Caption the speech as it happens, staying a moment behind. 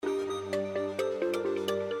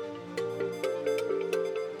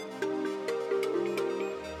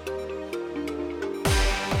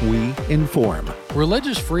we inform.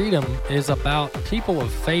 Religious freedom is about people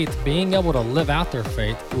of faith being able to live out their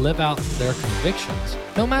faith, live out their convictions,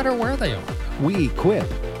 no matter where they are. We equip.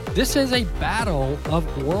 This is a battle of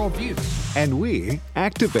worldviews. And we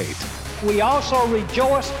activate. We also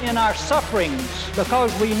rejoice in our sufferings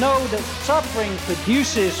because we know that suffering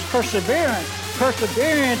produces perseverance,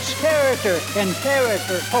 perseverance, character, and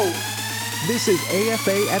character, hope. This is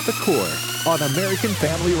AFA at the Core on American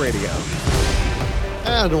Family Radio.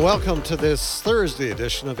 And welcome to this Thursday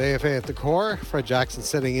edition of AFA at the Core. Fred Jackson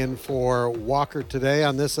sitting in for Walker today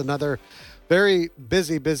on this another very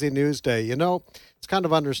busy news day. You know, it's kind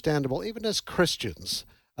of understandable, even as Christians.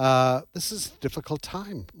 This is a difficult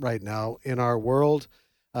time right now in our world,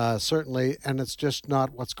 certainly, and it's just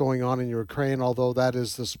not what's going on in Ukraine, although that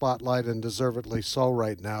is the spotlight and deservedly so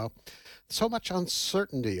right now. So much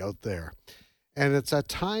uncertainty out there. And it's at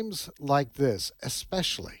times like this,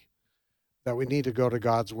 especially, that we need to go to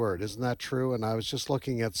God's Word. Isn't that true? And I was just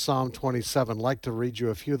looking at Psalm 27. I'd like to read you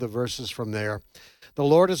a few of the verses from there. The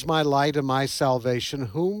Lord is my light and my salvation.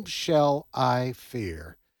 Whom shall I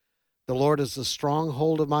fear? The Lord is the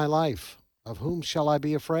stronghold of my life. Of whom shall I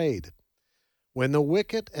be afraid? When the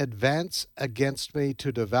wicked advance against me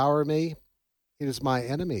to devour me, it is my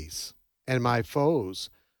enemies and my foes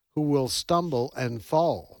who will stumble and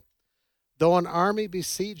fall. Though an army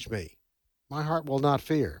besiege me, my heart will not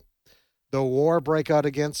fear. Though war break out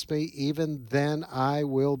against me, even then I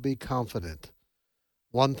will be confident.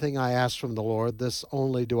 One thing I ask from the Lord, this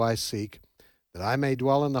only do I seek, that I may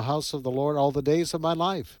dwell in the house of the Lord all the days of my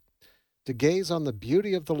life, to gaze on the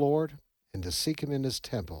beauty of the Lord and to seek him in his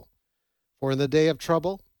temple. For in the day of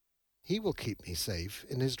trouble, he will keep me safe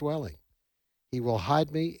in his dwelling. He will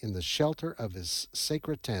hide me in the shelter of his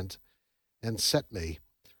sacred tent and set me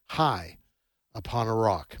high upon a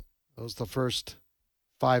rock. Those are the first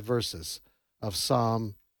 5 verses of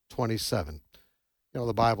Psalm 27. You know,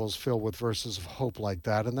 the Bible is filled with verses of hope like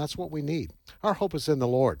that, and that's what we need. Our hope is in the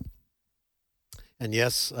Lord. And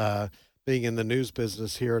yes, being in the news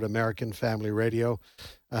business here at American Family Radio,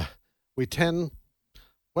 we tend,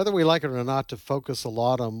 whether we like it or not, to focus a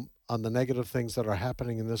lot on the negative things that are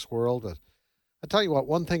happening in this world. But I tell you what,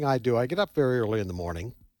 one thing I do, I get up very early in the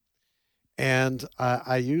morning, and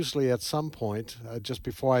I usually at some point, just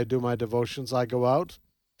before I do my devotions, I go out,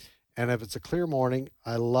 and if it's a clear morning,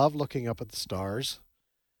 I love looking up at the stars,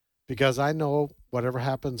 because I know whatever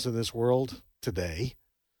happens in this world today,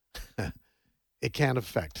 it can't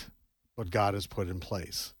affect what God has put in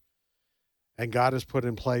place. And God has put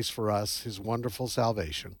in place for us his wonderful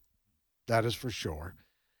salvation. That is for sure.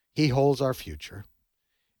 He holds our future.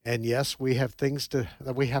 And yes, we have things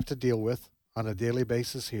that we have to deal with on a daily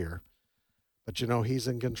basis here. But you know, he's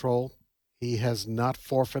in control. He has not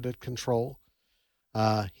forfeited control.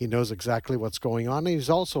 He knows exactly what's going on. And he's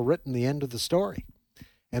also written the end of the story.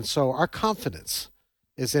 And so our confidence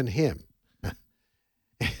is in him.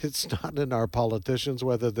 It's not in our politicians,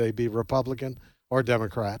 whether they be Republican or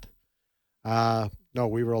Democrat. No,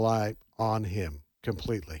 we rely on him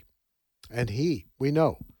completely. And he, we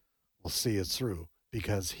know, will see us through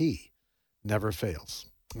because he never fails.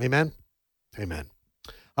 Amen? Amen.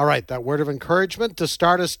 All right, that word of encouragement to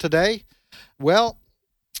start us today. Well,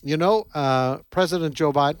 you know, President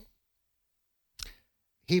Joe Biden,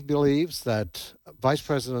 he believes that Vice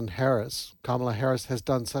President Harris, Kamala Harris, has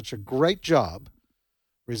done such a great job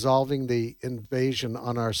resolving the invasion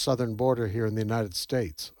on our southern border here in the United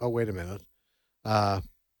States. Oh, wait a minute.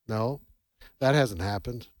 No, that hasn't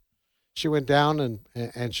happened. She went down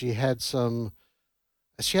and she had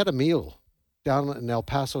a meal down in El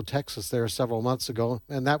Paso, Texas there several months ago,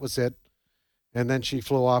 and that was it. And then she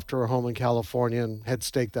flew off to her home in California and had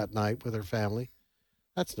steak that night with her family.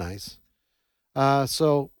 That's nice.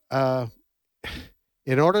 So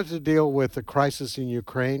in order to deal with the crisis in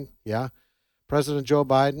Ukraine, President Joe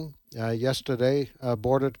Biden yesterday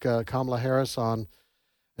boarded Kamala Harris on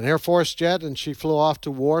an Air Force jet, and she flew off to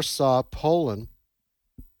Warsaw, Poland,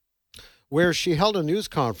 where she held a news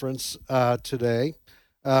conference today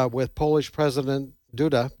with Polish President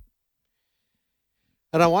Duda.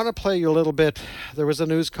 And I want to play you a little bit. There was a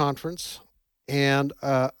news conference, and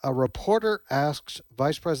a reporter asked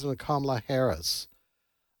Vice President Kamala Harris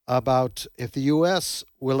about if the U.S.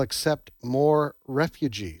 will accept more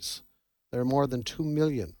refugees. There are more than 2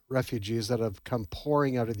 million refugees that have come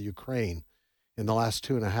pouring out of the Ukraine in the last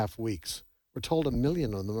 2.5 weeks. We're told 1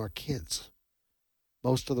 million of them are kids.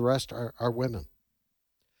 Most of the rest are women.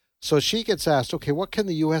 So she gets asked, okay, what can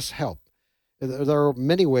the U.S. help? There are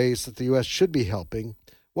many ways that the U.S. should be helping.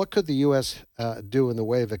 What could the U.S. Do in the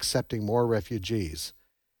way of accepting more refugees?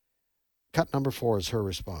 Cut number 4 is her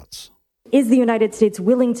response. Is the United States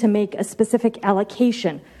willing to make a specific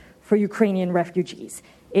allocation for Ukrainian refugees?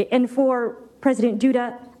 And for President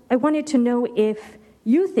Duda, I wanted to know if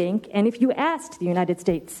you think, and if you asked the United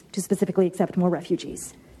States to specifically accept more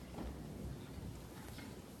refugees.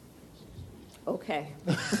 Okay.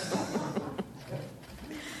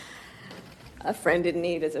 A friend in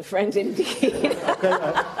need is a friend indeed. Okay,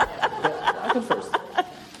 I can first.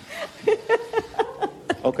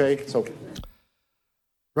 Okay, so.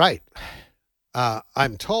 Right.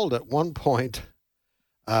 I'm told at one point,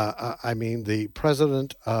 the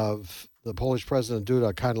Polish President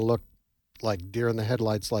Duda kind of looked like deer in the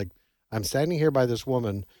headlights, like, I'm standing here by this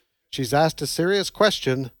woman. She's asked a serious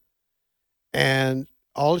question, and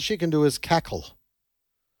all she can do is cackle.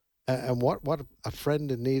 And what a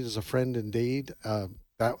friend in need is a friend indeed.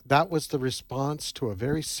 That was the response to a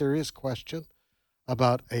very serious question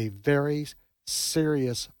about a very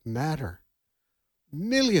serious matter.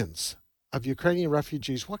 Millions of Ukrainian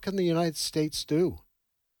refugees. What can the United States do?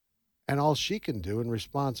 And all she can do in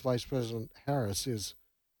response, Vice President Harris, is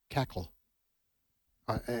cackle.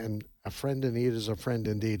 And a friend in need is a friend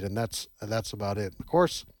indeed, and that's about it. Of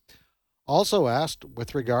course, also asked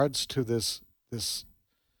with regards to this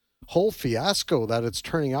whole fiasco that it's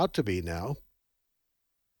turning out to be now,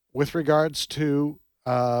 with regards to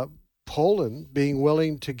Poland being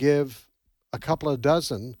willing to give a couple of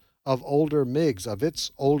dozen of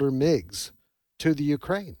its older MiGs to the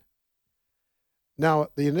Ukraine. Now,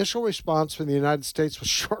 the initial response from the United States was,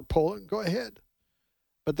 sure, Poland, go ahead.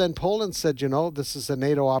 But then Poland said, this is a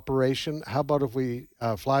NATO operation. How about if we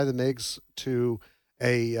fly the MiGs to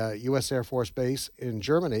a U.S. Air Force base in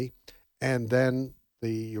Germany, and then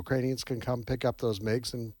the Ukrainians can come pick up those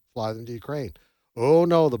MiGs and fly them to Ukraine? Oh,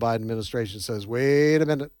 no, the Biden administration says, wait a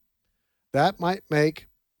minute. That might make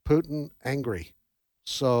Putin angry.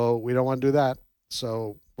 So we don't want to do that.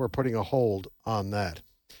 So we're putting a hold on that.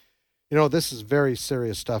 This is very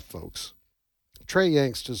serious stuff, folks. Trey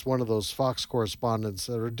Yingst is one of those Fox correspondents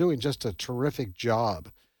that are doing just a terrific job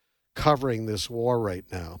covering this war right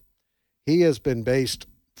now. He has been based,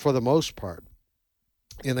 for the most part,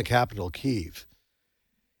 in the capital, Kyiv.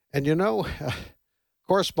 And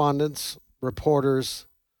correspondents, reporters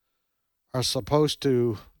are supposed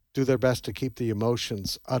to do their best to keep the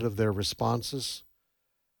emotions out of their responses.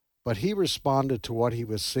 But he responded to what he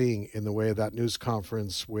was seeing in the way of that news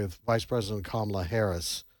conference with Vice President Kamala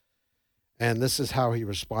Harris. And this is how he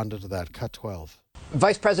responded to that. Cut 12.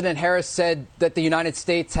 Vice President Harris said that the United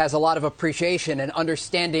States has a lot of appreciation and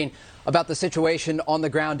understanding about the situation on the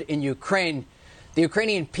ground in Ukraine. The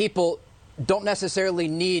Ukrainian people don't necessarily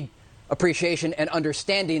need appreciation and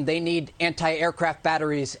understanding. They need anti-aircraft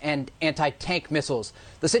batteries and anti-tank missiles.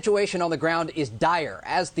 The situation on the ground is dire.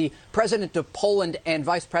 As the president of Poland and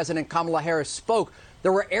Vice President Kamala Harris spoke,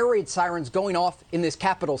 there were air raid sirens going off in this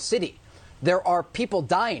capital city. There are people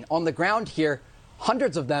dying on the ground here,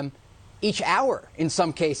 hundreds of them each hour in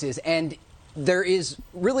some cases. And there is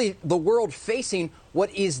really the world facing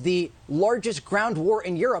what is the largest ground war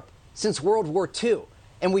in Europe since World War II.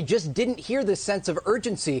 And we just didn't hear this sense of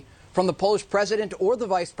urgency from the Polish president or the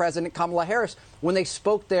Vice President Kamala Harris when they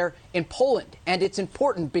spoke there in Poland. And it's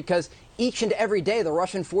important because each and every day the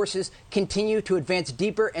Russian forces continue to advance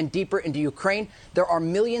deeper and deeper into Ukraine. There are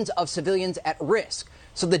millions of civilians at risk.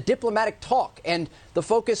 So the diplomatic talk and the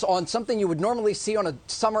focus on something you would normally see on a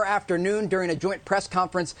summer afternoon during a joint press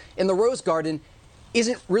conference in the Rose Garden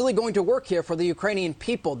isn't really going to work here for the Ukrainian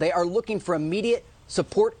people. They are looking for immediate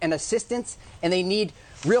support and assistance, and they need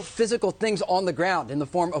real physical things on the ground in the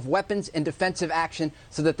form of weapons and defensive action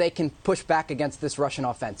so that they can push back against this Russian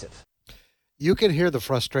offensive. You can hear the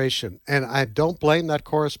frustration, and I don't blame that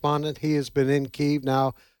correspondent. He has been in Kyiv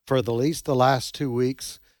now for at least the last 2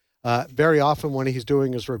 weeks. Very often when he's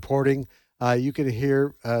doing his reporting, you can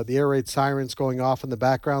hear the air raid sirens going off in the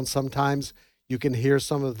background. Sometimes you can hear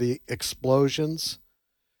some of the explosions.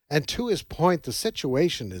 And to his point, the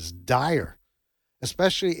situation is dire,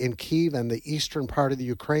 especially in Kyiv and the eastern part of the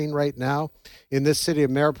Ukraine right now. In this city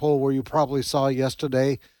of Mariupol, where you probably saw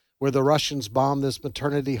yesterday, where the Russians bombed this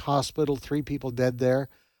maternity hospital, 3 people dead there.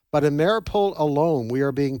 But in Mariupol alone, we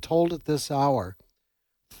are being told at this hour,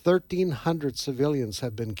 1,300 civilians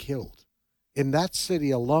have been killed in that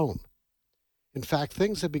city alone. In fact,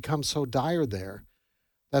 things have become so dire there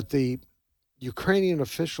that the Ukrainian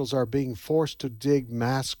officials are being forced to dig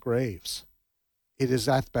mass graves. It is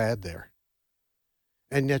that bad there.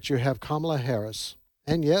 And yet you have Kamala Harris,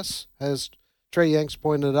 and yes, as Trey Yingst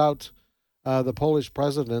pointed out, the Polish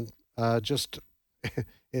president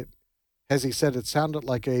as he said, it sounded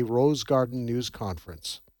like a Rose Garden news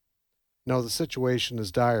conference. No, the situation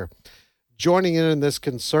is dire. joining in this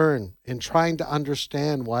concern in trying to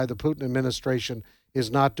understand why the Putin administration is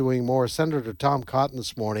not doing more. Senator Tom Cotton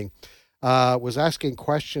this morning was asking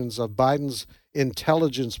questions of Biden's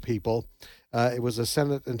intelligence people. It was a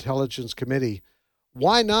Senate Intelligence Committee.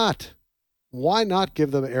 Why not? Why not give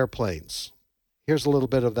them airplanes? Here's a little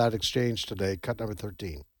bit of that exchange today, cut number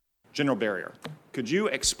 13. General Barrier, could you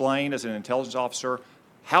explain as an intelligence officer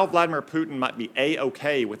how Vladimir Putin might be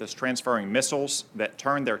A-OK with us transferring missiles that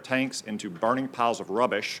turn their tanks into burning piles of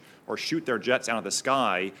rubbish or shoot their jets out of the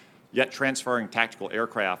sky, yet transferring tactical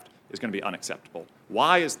aircraft is going to be unacceptable?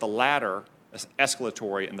 Why is the latter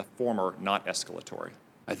escalatory and the former not escalatory?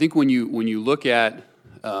 I think when you look at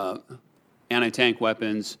anti-tank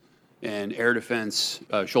weapons and air defense,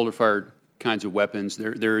 shoulder-fired kinds of weapons,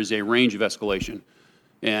 there is a range of escalation.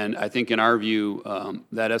 And I think in our view,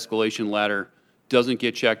 that escalation ladder doesn't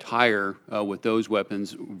get checked higher with those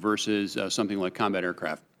weapons versus something like combat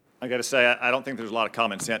aircraft. I got to say, I don't think there's a lot of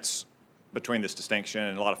common sense between this distinction,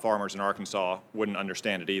 and a lot of farmers in Arkansas wouldn't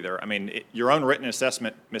understand it either. I mean, your own written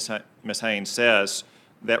assessment, Ms. Haynes, says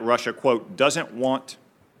that Russia, quote, doesn't want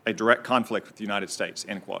a direct conflict with the United States,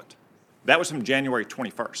 end quote. That was from January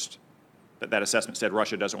 21st. That assessment said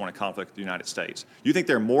Russia doesn't want a conflict with the United States. You think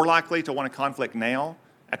they're more likely to want a conflict now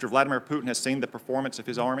after Vladimir Putin has seen the performance of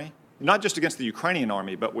his army? Not just against the Ukrainian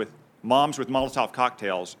army, but with moms with Molotov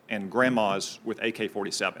cocktails and grandmas with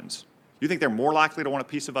AK-47s. You think they're more likely to want a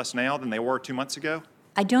piece of us now than they were 2 months ago?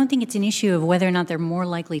 I don't think it's an issue of whether or not they're more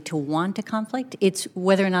likely to want a conflict. It's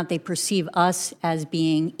whether or not they perceive us as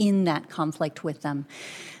being in that conflict with them.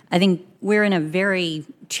 I think we're in a very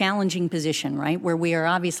challenging position, right, where we are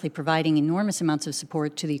obviously providing enormous amounts of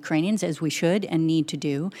support to the Ukrainians, as we should and need to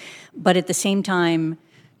do, but at the same time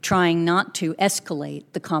trying not to escalate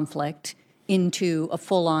the conflict into a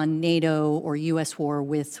full-on NATO or U.S. war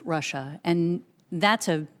with Russia. And that's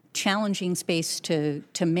a challenging space to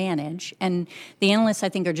manage. And the analysts, I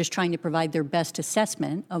think, are just trying to provide their best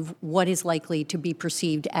assessment of what is likely to be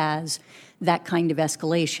perceived as that kind of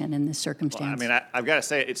escalation in this circumstance. Well, I mean, I've got to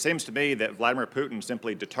say, it seems to me that Vladimir Putin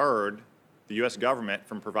simply deterred the U.S. government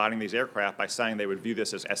from providing these aircraft by saying they would view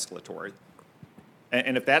this as escalatory.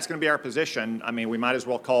 And if that's going to be our position, I mean, we might as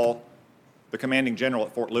well call the commanding general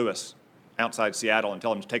at Fort Lewis outside Seattle and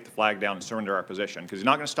tell him to take the flag down and surrender our position, because he's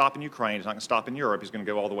not going to stop in Ukraine, he's not going to stop in Europe, he's going to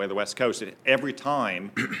go all the way to the West Coast. And every time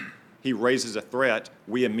he raises a threat,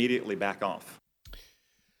 we immediately back off.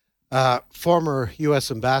 Former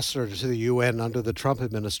U.S. ambassador to the UN under the Trump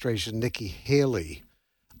administration, Nikki Haley,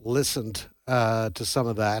 listened to some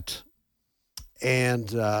of that. And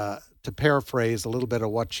to paraphrase a little bit of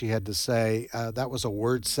what she had to say, that was a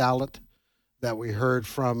word salad that we heard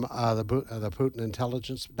from the Putin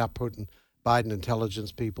intelligence, not Putin, Biden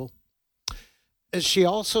intelligence people. And she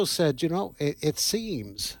also said, you know, it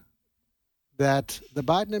seems that the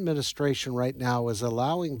Biden administration right now is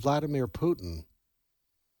allowing Vladimir Putin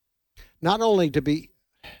not only to be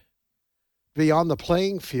on the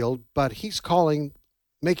playing field, but he's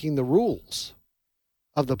making the rules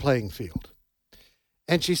of the playing field.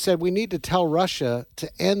 And she said, we need to tell Russia to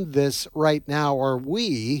end this right now, or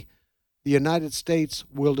we, the United States,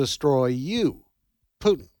 will destroy you,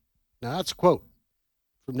 Putin. Now, that's a quote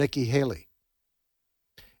from Nikki Haley.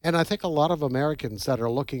 And I think a lot of Americans that are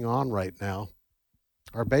looking on right now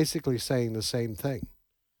are basically saying the same thing.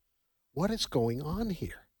 What is going on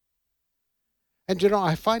here? And, you know,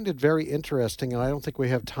 I find it very interesting, and I don't think we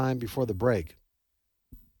have time before the break,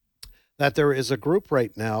 that there is a group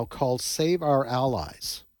right now called Save Our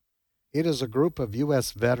Allies. It is a group of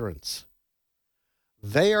U.S. veterans.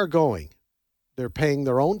 They're paying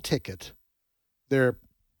their own ticket. They're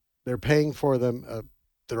paying for them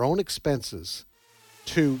their own expenses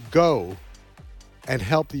to go and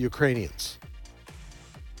help the Ukrainians.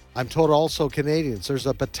 I'm told also Canadians. There's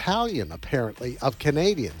a battalion, apparently, of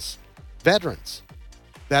Canadians, veterans,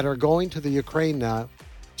 that are going to the Ukraine now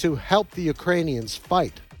to help the Ukrainians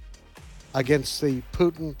fight against the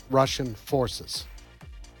Putin-Russian forces.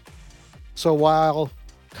 So while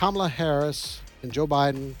Kamala Harris and Joe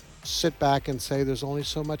Biden sit back and say there's only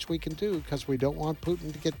so much we can do because we don't want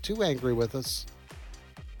Putin to get too angry with us,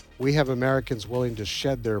 we have Americans willing to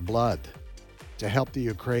shed their blood to help the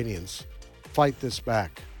Ukrainians fight this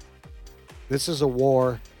back. This is a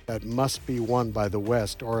war that must be won by the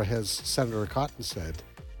West, or as Senator Cotton said,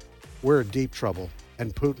 we're in deep trouble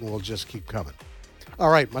and Putin will just keep coming. All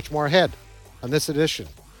right, much more ahead on this edition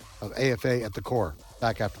of AFA at the Core.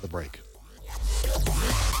 Back after the break.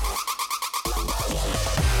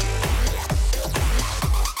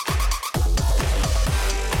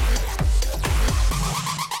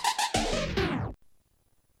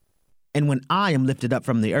 And when I am lifted up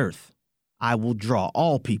from the earth, I will draw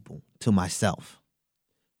all people to myself.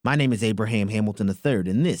 My name is Abraham Hamilton III,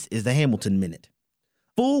 and this is the Hamilton Minute.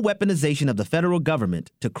 Full weaponization of the federal government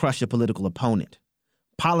to crush a political opponent.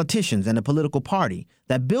 Politicians and a political party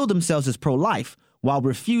that bill themselves as pro-life while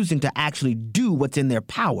refusing to actually do what's in their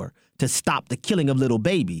power to stop the killing of little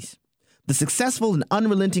babies. The successful and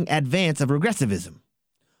unrelenting advance of regressivism.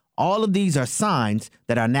 All of these are signs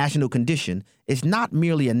that our national condition is not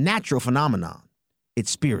merely a natural phenomenon, it's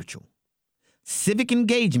spiritual. Civic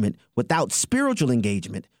engagement without spiritual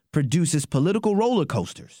engagement produces political roller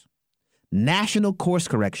coasters. National course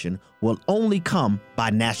correction will only come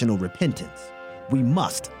by national repentance. We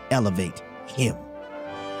must elevate him.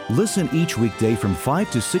 Listen each weekday from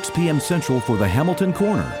 5 to 6 p.m. Central for the Hamilton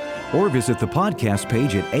Corner, or visit the podcast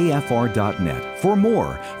page at afr.net for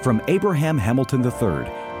more from Abraham Hamilton III,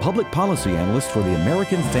 Public Policy Analyst for the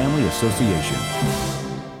American Family Association.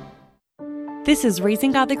 This is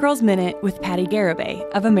Raising Godly Girls Minute with Patty Garibay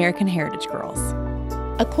of American Heritage Girls.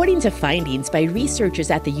 According to findings by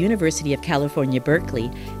researchers at the University of California,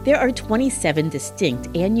 Berkeley, there are 27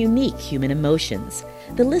 distinct and unique human emotions.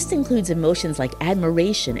 The list includes emotions like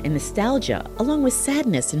admiration and nostalgia, along with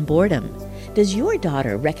sadness and boredom. Does your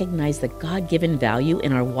daughter recognize the God-given value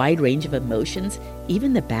in our wide range of emotions,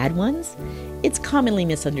 even the bad ones? It's commonly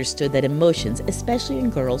misunderstood that emotions, especially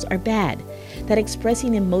in girls, are bad, that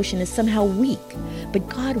expressing emotion is somehow weak. But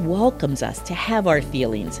God welcomes us to have our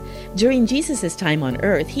feelings. During Jesus' time on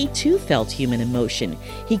earth, he too felt human emotion.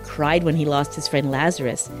 He cried when he lost his friend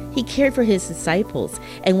Lazarus. He cared for his disciples,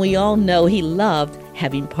 and we all know he loved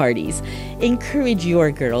having parties. Encourage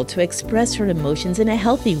your girl to express her emotions in a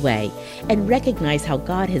healthy way and recognize how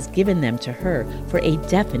God has given them to her for a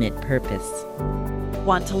definite purpose.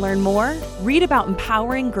 Want to learn more? Read about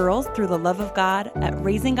empowering girls through the love of God at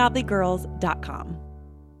raisinggodlygirls.com.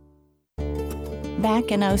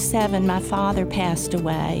 Back in 2007, my father passed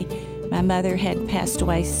away. My mother had passed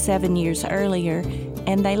away 7 years earlier,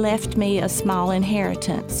 and they left me a small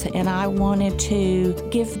inheritance, and I wanted to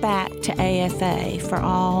give back to AFA for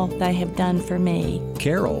all they have done for me.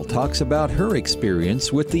 Carol talks about her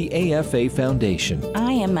experience with the AFA Foundation.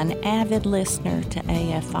 I am an avid listener to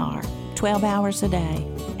AFR, 12 hours a day,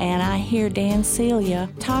 and I hear Dan Celia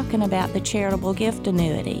talking about the charitable gift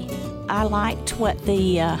annuity. I liked what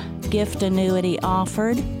the gift annuity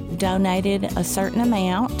offered, donated a certain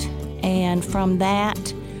amount, and from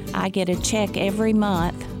that, I get a check every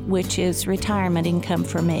month, which is retirement income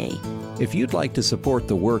for me. If you'd like to support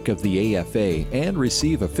the work of the AFA and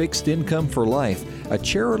receive a fixed income for life, a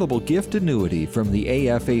charitable gift annuity from the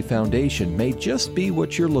AFA Foundation may just be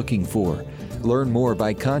what you're looking for. Learn more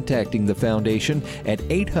by contacting the Foundation at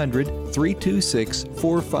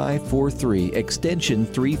 800-326-4543, extension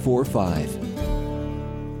 345.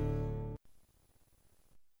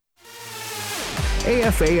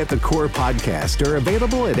 AFA at the Core podcast are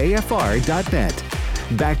available at afr.net.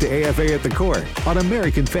 Back to AFA at the Core on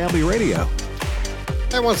American Family Radio.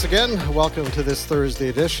 And once again, welcome to this Thursday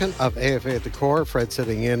edition of AFA at the Core. Fred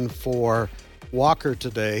sitting in for Walker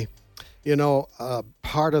today. You know,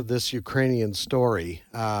 part of this Ukrainian story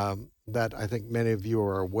that I think many of you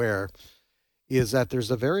are aware is that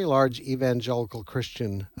there's a very large evangelical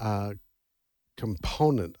Christian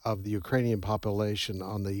component of the Ukrainian population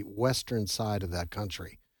on the western side of that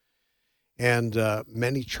country. And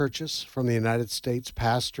many churches from the United States,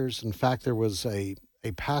 pastors. In fact, there was a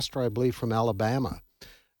pastor, I believe, from Alabama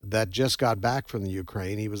that just got back from the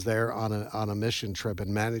Ukraine. He was there on a mission trip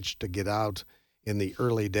and managed to get out in the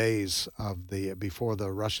early days of before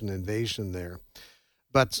the Russian invasion there.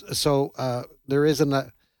 But so there is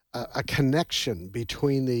a connection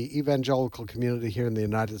between the evangelical community here in the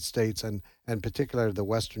United States and particularly the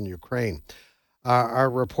Western Ukraine. Our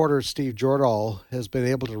reporter, Steve Jordahl, has been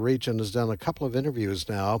able to reach and has done a couple of interviews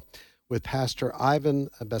now with Pastor Ivan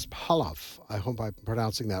Bespalov. I hope I'm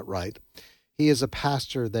pronouncing that right. He is a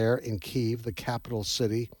pastor there in Kyiv, the capital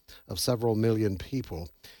city of several million people.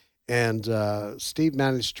 And Steve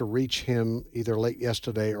managed to reach him either late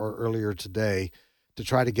yesterday or earlier today to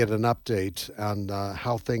try to get an update on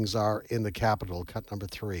how things are in the capital, cut number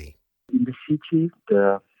 3. In the city,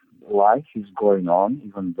 the life is going on,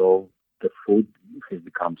 even though the food has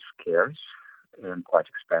become scarce and quite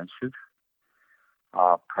expensive.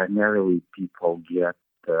 Primarily, people get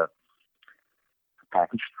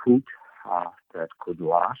packaged food that could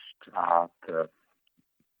last.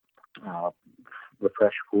 The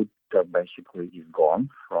fresh food basically is gone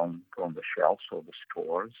from the shelves of the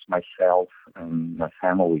stores. Myself and my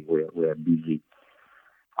family, we are busy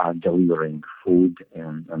delivering food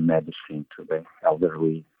and medicine to the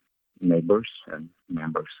elderly neighbors and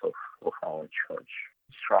members of our church.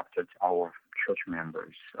 instructed our church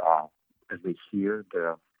members as they hear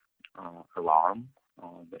the alarm,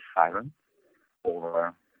 the siren,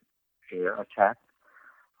 or air attack,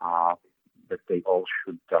 that they all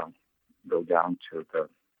should go down to the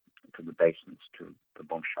basements, to the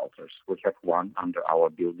bomb shelters. We have one under our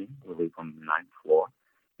building. We live on the 9th floor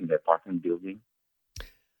in the apartment building.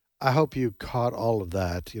 I hope you caught all of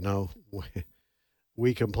that. You know,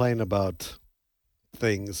 we complain about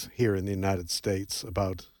things here in the United States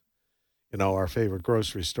about, you know, our favorite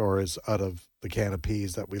grocery store is out of the can of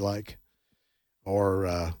peas that we like,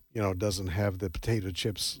 or, you know, doesn't have the potato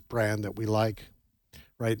chips brand that we like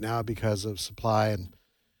right now because of supply, and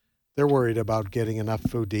they're worried about getting enough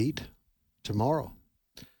food to eat tomorrow.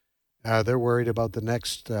 They're worried about the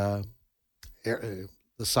next, the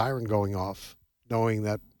siren going off, knowing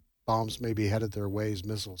that bombs may be headed their ways,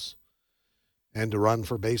 missiles, and to run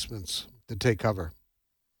for basements to take cover.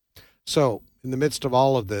 So, in the midst of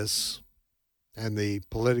all of this and the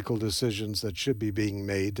political decisions that should be being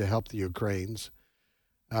made to help the Ukrainians,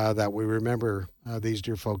 that we remember these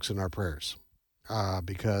dear folks in our prayers,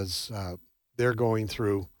 because they're going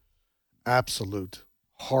through absolute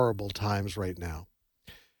horrible times right now,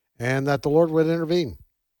 and that the Lord would intervene.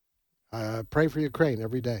 Pray for Ukraine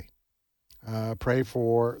every day. Pray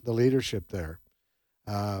for the leadership there.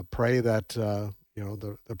 Pray that, you know,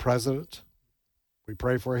 the president, we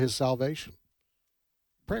pray for his salvation.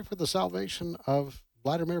 Pray for the salvation of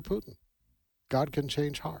Vladimir Putin. God can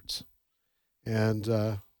change hearts. And,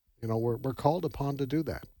 you know, we're called upon to do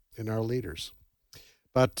that in our leaders.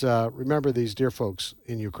 But remember these dear folks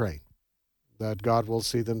in Ukraine, that God will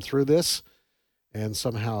see them through this, and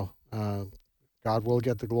somehow God will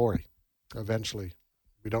get the glory eventually.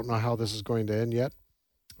 We don't know how this is going to end yet,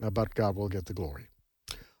 but God will get the glory.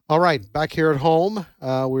 All right, back here at home,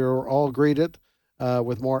 we were all greeted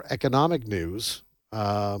with more economic news.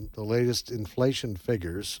 The latest inflation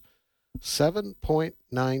figures,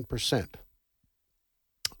 7.9%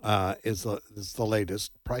 is the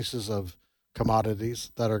latest. Prices of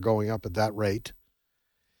commodities that are going up at that rate.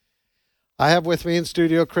 I have with me in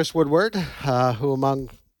studio Chris Woodward, who, among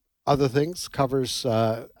other things, covers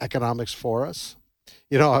economics for us.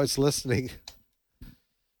 You know, I was listening.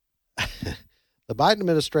 The Biden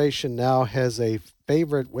administration now has a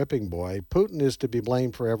favorite whipping boy. Putin is to be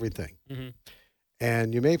blamed for everything. Mm-hmm.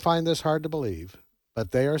 And you may find this hard to believe,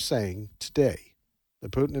 but they are saying today, the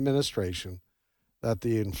Putin administration, that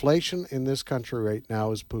the inflation in this country right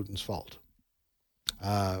now is Putin's fault.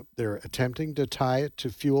 They're attempting to tie it to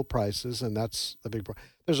fuel prices, and that's the big problem.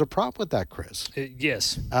 There's a problem with that, Chris.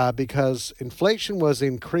 Yes. Because inflation was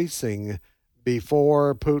increasing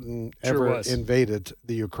before Putin ever invaded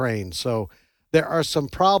the Ukraine. So there are some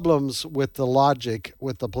problems with the logic,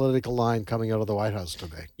 with the political line coming out of the White House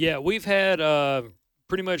today. Yeah, we've had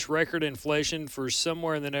pretty much record inflation for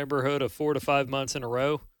somewhere in the neighborhood of 4 to 5 months in a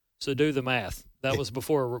row. So do the math. That was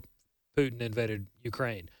before Putin invaded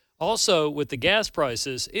Ukraine. Also, with the gas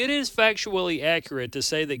prices, it is factually accurate to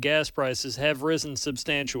say that gas prices have risen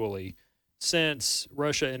substantially since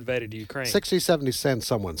Russia invaded Ukraine. 60, 70 cents,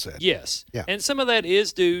 someone said. Yes. Yeah. And some of that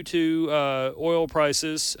is due to oil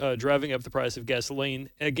prices driving up the price of gasoline,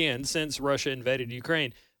 again, since Russia invaded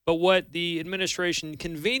Ukraine. But what the administration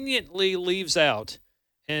conveniently leaves out,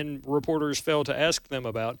 and reporters fail to ask them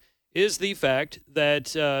about, is the fact that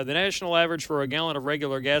the national average for a gallon of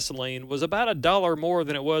regular gasoline was about $1 more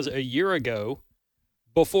than it was a year ago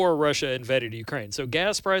before Russia invaded Ukraine. So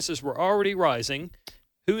gas prices were already rising.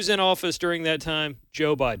 Who's in office during that time?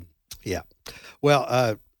 Joe Biden. Yeah.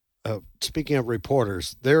 Well, speaking of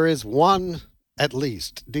reporters, there is one, at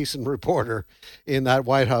least, decent reporter in that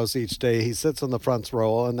White House each day. He sits on the front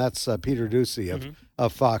row, and that's Peter Doocy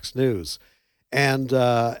of Fox News. And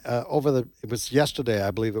it was yesterday,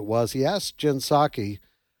 I believe it was, he asked Jen Psaki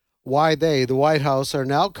why the White House, are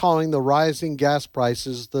now calling the rising gas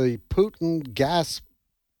prices the Putin gas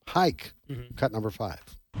hike, cut number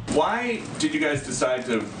 5. Why did you guys decide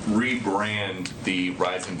to rebrand the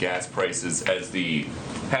rising gas prices as the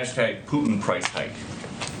hashtag Putin price hike?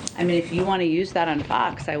 I mean, if you want to use that on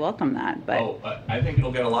Fox, I welcome that. But I think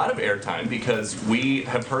it'll get a lot of airtime because we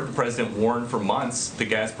have heard the president warn for months the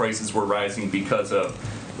gas prices were rising because of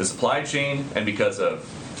the supply chain and because of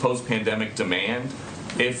post-pandemic demand.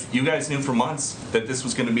 If you guys knew for months that this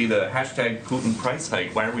was going to be the hashtag Putin price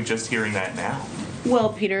hike, why are we just hearing that now?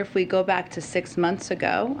 Well, Peter, if we go back to 6 months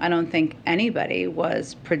ago, I don't think anybody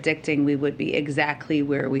was predicting we would be exactly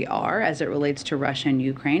where we are as it relates to Russia and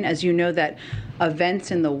Ukraine. As you know, that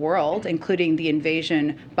events in the world, including the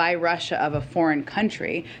invasion by Russia of a foreign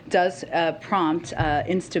country, does prompt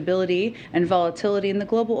instability and volatility in the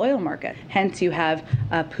global oil market. Hence, you have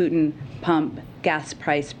Putin pump, gas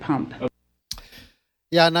price pump.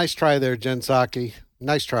 Yeah, nice try there, Jen Psaki.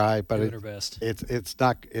 Nice try, but Doing her best.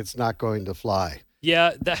 it's not going to fly.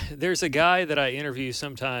 Yeah, there's a guy that I interview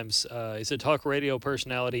sometimes. He's a talk radio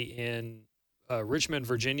personality in Richmond,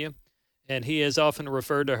 Virginia, and he has often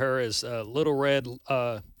referred to her as Little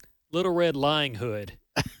Red Lying Hood,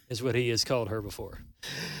 is what he has called her before.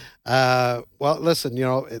 Well, listen,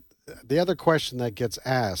 the other question that gets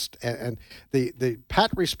asked, and the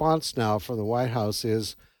pat response now from the White House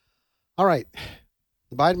is, all right,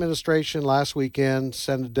 the Biden administration last weekend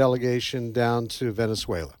sent a delegation down to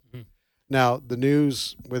Venezuela. Mm-hmm. Now, the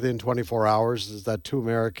news within 24 hours is that 2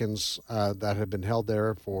 Americans that had been held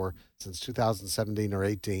there since 2017 or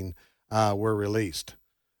 18 were released.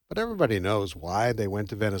 But everybody knows why they went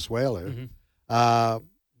to Venezuela. Mm-hmm.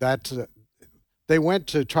 They went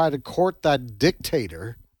to try to court that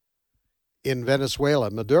dictator in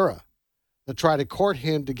Venezuela, Maduro, to try to court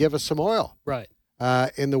him to give us some oil. Right.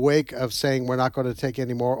 In the wake of saying we're not going to take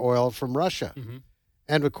any more oil from Russia. Mm-hmm.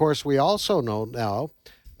 And, of course, we also know now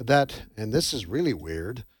that, and this is really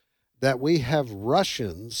weird, that we have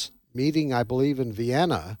Russians meeting, I believe, in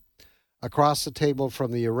Vienna across the table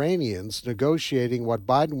from the Iranians negotiating what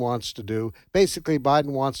Biden wants to do. Basically,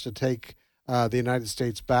 Biden wants to take the United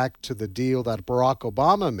States back to the deal that Barack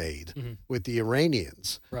Obama made mm-hmm. with the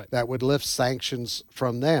Iranians that would lift sanctions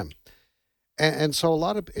from them. And so a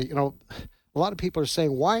lot of people are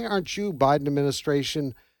saying, why aren't you, Biden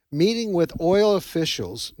administration, meeting with oil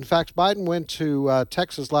officials? In fact, Biden went to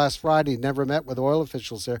Texas last Friday, never met with oil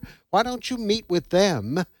officials there. Why don't you meet with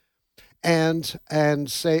them and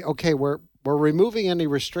say, okay, we're removing any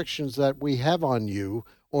restrictions that we have on you,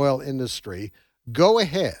 oil industry. Go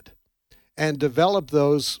ahead and develop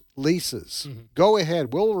those leases. Mm-hmm. Go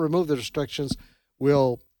ahead. We'll remove the restrictions.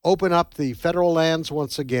 We'll open up the federal lands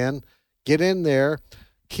once again. Get in there.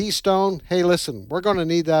 Keystone, hey, listen, we're going to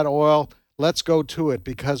need that oil. Let's go to it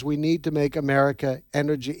because we need to make America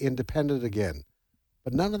energy independent again.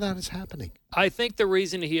 But none of that is happening. I think the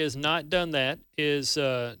reason he has not done that is,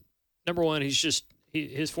 number one,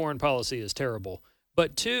 his foreign policy is terrible.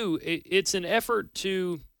 But two, it's an effort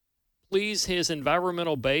to please his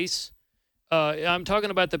environmental base. I'm talking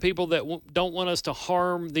about the people that don't want us to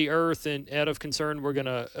harm the earth, and out of concern, we're going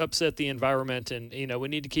to upset the environment, and we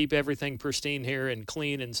need to keep everything pristine here and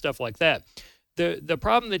clean and stuff like that. The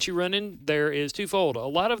problem that you run in there is twofold. A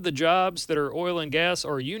lot of the jobs that are oil and gas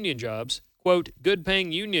are union jobs, quote,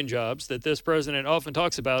 good-paying union jobs that this president often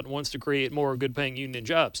talks about and wants to create more good-paying union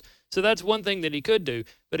jobs. So that's one thing that he could do,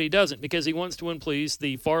 but he doesn't because he wants to please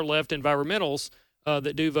the far-left environmentals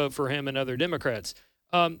that do vote for him and other Democrats.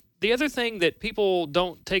 The other thing that people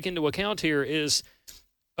don't take into account here is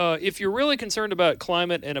if you're really concerned about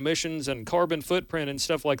climate and emissions and carbon footprint and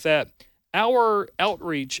stuff like that, our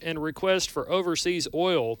outreach and request for overseas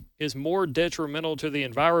oil is more detrimental to the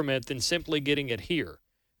environment than simply getting it here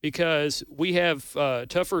because we have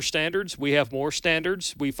tougher standards. We have more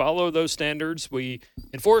standards. We follow those standards. We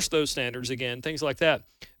enforce those standards again, things like that,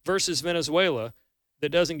 versus Venezuela that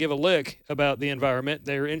doesn't give a lick about the environment.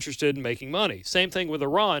 They're interested in making money. Same thing with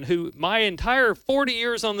Iran, who my entire 40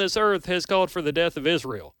 years on this earth has called for the death of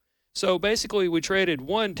Israel. So basically we traded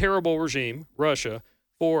one terrible regime, Russia,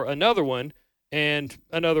 for another one, and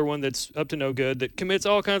another one that's up to no good that commits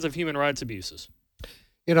all kinds of human rights abuses.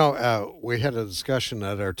 We had a discussion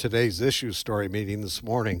at our Today's Issue story meeting this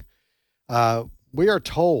morning. We are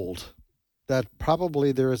told that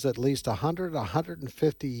probably there is at least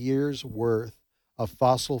 150 years worth of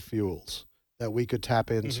fossil fuels that we could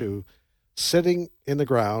tap into mm-hmm. sitting in the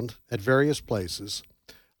ground at various places,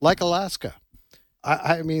 like Alaska.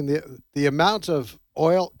 I mean, the amount of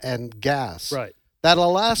oil and gas that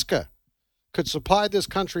Alaska could supply this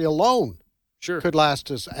country alone could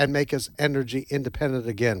last us and make us energy independent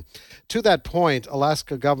again. To that point,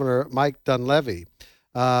 Alaska Governor Mike Dunleavy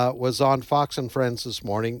was on Fox and Friends this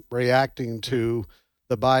morning reacting to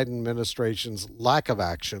the Biden administration's lack of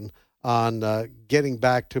action on getting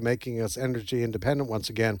back to making us energy independent once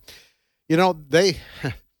again. They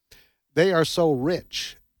are so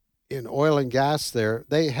rich in oil and gas there.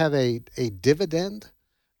 They have a dividend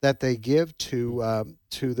that they give to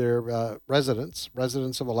their residents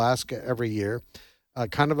of Alaska every year,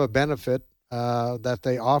 kind of a benefit that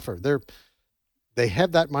they offer. They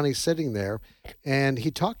have that money sitting there. And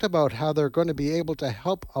he talked about how they're going to be able to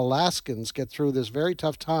help Alaskans get through this very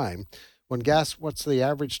tough time when gas, what's the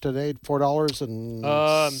average today? $4 and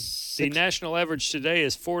the national average today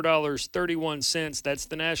is $4.31. That's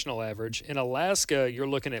the national average. In Alaska, you're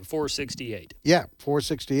looking at $4.68. Yeah,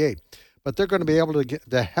 $4.68. But they're going to be able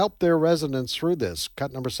to help their residents through this.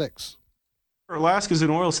 Cut number 6. Alaska's an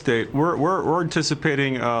oil state. We're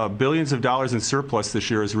anticipating billions of dollars in surplus this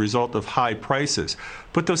year as a result of high prices.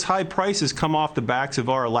 But those high prices come off the backs of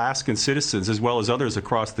our Alaskan citizens as well as others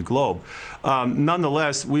across the globe.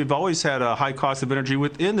 Nonetheless, we've always had a high cost of energy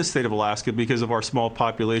within the state of Alaska because of our small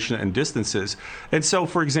population and distances. And so,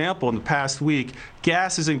 for example, in the past week,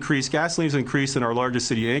 gasoline has increased in our largest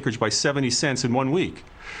city, Anchorage, by 70 cents in 1 week.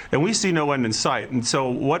 And we see no end in sight. And so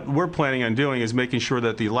what we're planning on doing is making sure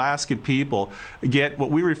that the Alaskan people get what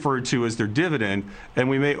we refer to as their dividend. And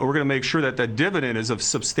we're going to make sure that that dividend is of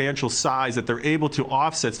substantial size, that they're able to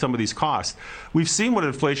offset some of these costs. We've seen what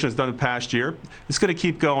inflation has done in the past year. It's going to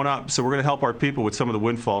keep going up. So we're going to help our people with some of the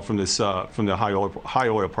windfall from this from the high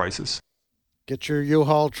oil prices. Get your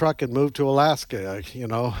U-Haul truck and move to Alaska.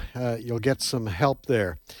 You'll get some help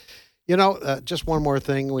there. Just one more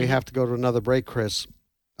thing. We have to go to another break, Chris.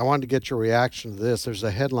 I wanted to get your reaction to this. There's a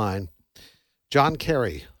headline. John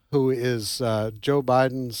Kerry, who is Joe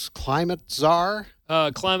Biden's climate czar.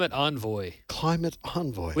 Climate envoy. Climate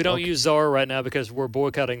envoy. We don't use czar right now because we're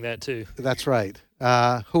boycotting that too. That's right.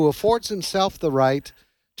 Who affords himself the right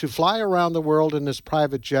to fly around the world in his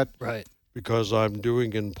private jet. Right. Because I'm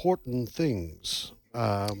doing important things.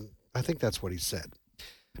 I think that's what he said.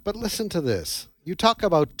 But listen to this. You talk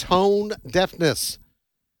about tone deafness.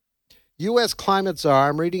 U.S. climate czar,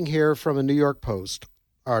 I'm reading here from a New York Post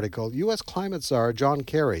article, U.S. climate czar John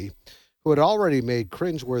Kerry, who had already made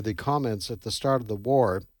cringeworthy comments at the start of the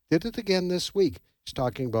war, did it again this week. He's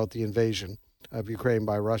talking about the invasion of Ukraine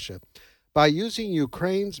by Russia, by using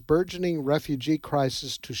Ukraine's burgeoning refugee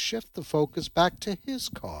crisis to shift the focus back to his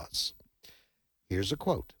cause. Here's a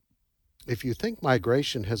quote. If you think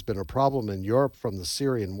migration has been a problem in Europe from the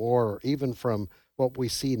Syrian war or even from what we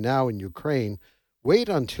see now in Ukraine, wait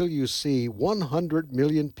until you see 100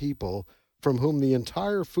 million people from whom the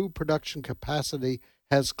entire food production capacity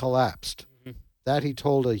has collapsed. Mm-hmm. That he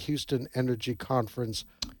told a Houston Energy Conference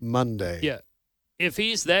Monday. Yeah. If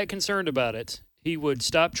he's that concerned about it, he would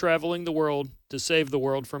stop traveling the world to save the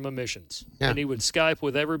world from emissions. Yeah. And he would Skype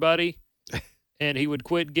with everybody, and he would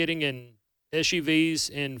quit getting in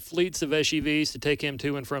SUVs and fleets of SUVs to take him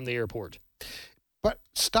to and from the airport. But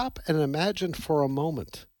stop and imagine for a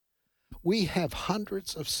moment. We have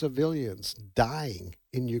hundreds of civilians dying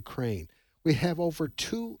in Ukraine. We have over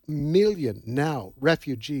 2 million now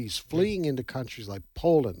refugees fleeing into countries like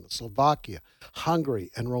Poland, Slovakia,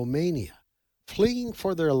 Hungary, and Romania, fleeing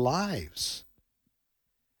for their lives.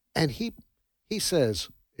 And he says,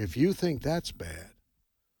 if you think that's bad,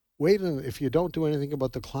 wait, and if you don't do anything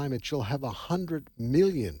about the climate, you'll have 100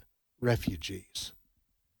 million refugees.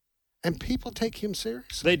 And people take him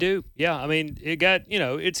seriously. They do. Yeah. I mean,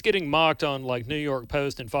 it's getting mocked on like New York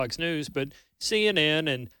Post and Fox News, but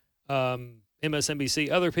CNN and MSNBC,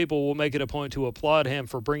 other people will make it a point to applaud him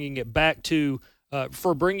for bringing it back to,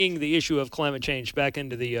 for bringing the issue of climate change back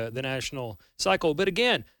into the national cycle. But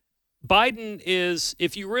again, Biden is,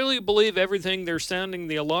 if you really believe everything they're sounding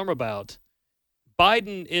the alarm about,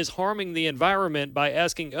 Biden is harming the environment by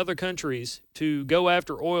asking other countries to go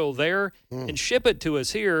after oil there and ship it to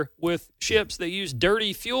us here with ships that use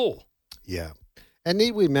dirty fuel. Yeah. And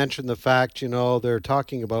need we mention the fact, they're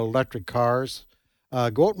talking about electric cars.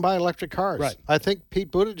 Go out and buy electric cars. Right. I think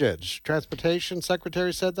Pete Buttigieg, transportation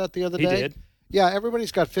secretary, said that the other day. He did. Yeah,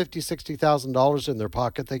 everybody's got $50,000, $60,000 in their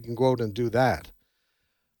pocket. They can go out and do that.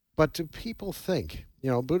 But do people think,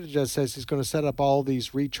 Buttigieg says he's going to set up all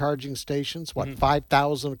these recharging stations,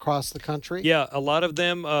 5,000 across the country? Yeah, a lot of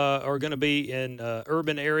them are going to be in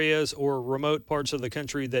urban areas or remote parts of the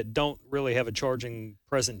country that don't really have a charging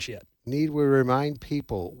presence yet. Need we remind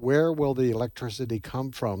people, where will the electricity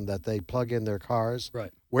come from that they plug in their cars?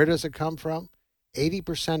 Right. Where does it come from?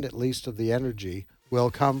 80% at least of the energy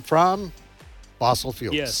will come from fossil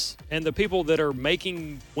fuels. Yes, and the people that are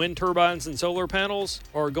making wind turbines and solar panels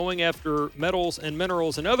are going after metals and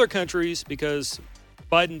minerals in other countries because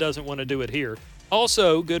Biden doesn't want to do it here.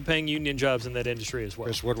 Also, good paying union jobs in that industry as well.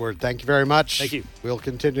 Chris Woodward, thank you very much. Thank you. We'll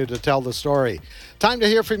continue to tell the story. Time to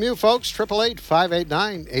hear from you, folks.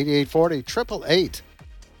 888-589-8840.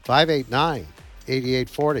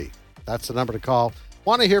 888-589-8840. That's the number to call.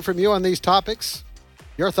 Want to hear from you on these topics?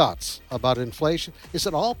 Your thoughts about inflation? Is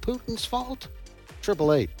it all Putin's fault?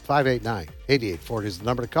 888-589-8840 is the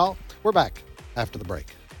number to call. We're back after the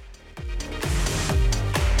break.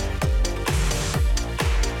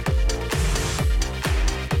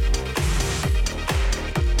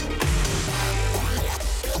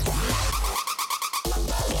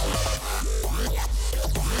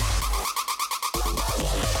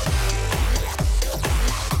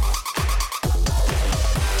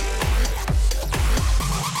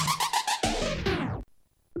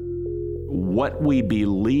 what we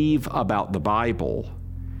believe about the Bible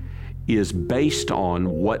is based on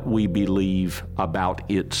what we believe about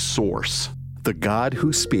its source. The God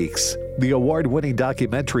Who Speaks, the award-winning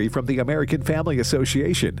documentary from the American Family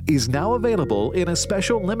Association, is now available in a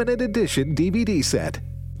special limited edition DVD set.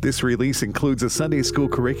 This release includes a Sunday school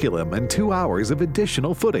curriculum and 2 hours of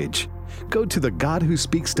additional footage. Go to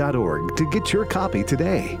thegodwhospeaks.org to get your copy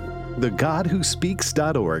today.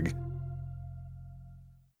 thegodwhospeaks.org.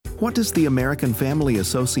 What does the American Family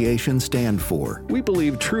Association stand for? We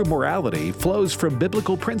believe true morality flows from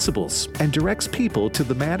biblical principles and directs people to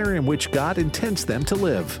the manner in which God intends them to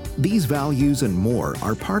live. These values and more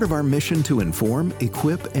are part of our mission to inform,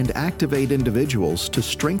 equip, and activate individuals to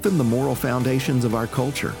strengthen the moral foundations of our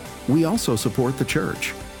culture. We also support the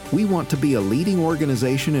church. We want to be a leading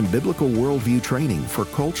organization in biblical worldview training for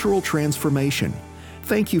cultural transformation.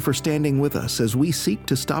 Thank you for standing with us as we seek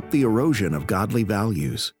to stop the erosion of godly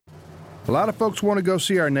values. A lot of folks want to go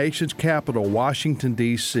see our nation's capital, Washington,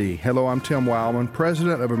 D.C. Hello, I'm Tim Wildman,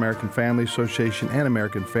 president of American Family Association and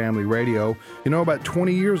American Family Radio. You know, about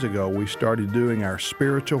 20 years ago, we started doing our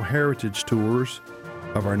spiritual heritage tours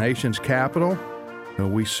of our nation's capital.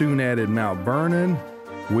 We soon added Mount Vernon,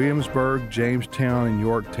 Williamsburg, Jamestown, and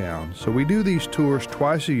Yorktown. So we do these tours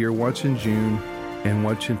twice a year, once in June and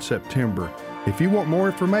once in September. If you want more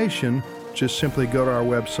information, just simply go to our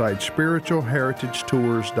website,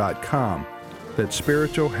 spiritualheritagetours.com. That's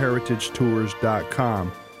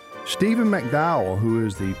spiritualheritagetours.com. Stephen McDowell, who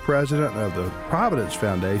is the president of the Providence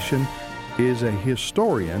Foundation, is a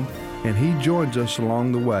historian, and he joins us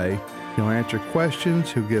along the way. He'll answer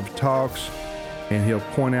questions, he'll give talks, and he'll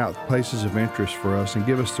point out places of interest for us and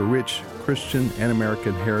give us the rich Christian and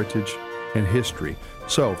American heritage and history.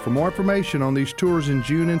 So, for more information on these tours in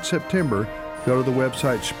June and September, go to the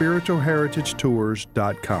website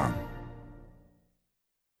spiritualheritagetours.com.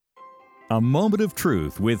 A Moment of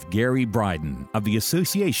Truth with Gary Bryden of the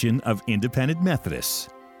Association of Independent Methodists.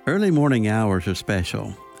 Early morning hours are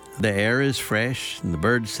special. The air is fresh and the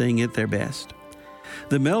birds sing at their best.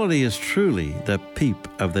 The melody is truly the peep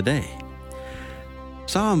of the day.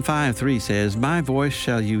 Psalm 5:3 says, "My voice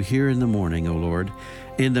shall you hear in the morning, O Lord.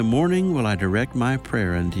 In the morning will I direct my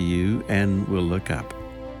prayer unto you and will look up."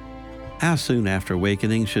 How soon after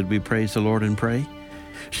awakening should we praise the Lord and pray?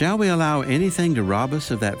 Shall we allow anything to rob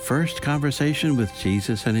us of that first conversation with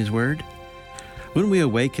Jesus and His Word? When we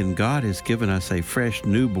awaken, God has given us a fresh,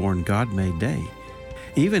 newborn, God-made day.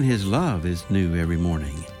 Even His love is new every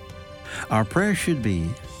morning. Our prayer should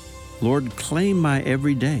be, Lord, claim my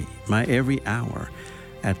every day, my every hour,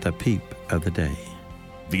 at the peep of the day.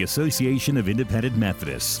 The Association of Independent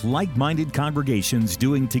Methodists, like-minded congregations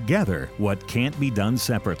doing together what can't be done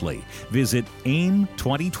separately. Visit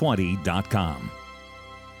aim2020.com.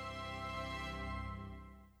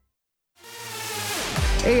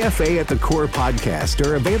 AFA at the Core podcast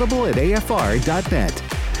are available at afr.net.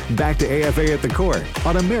 Back to AFA at the Core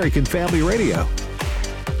on American Family Radio.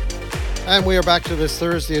 And we are back to this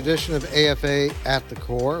Thursday edition of AFA at the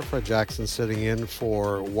Core. Fred Jackson sitting in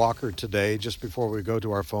for Walker today. Just before we go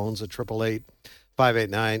to our phones at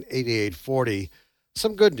 888-589-8840.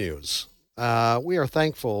 Some good news. We are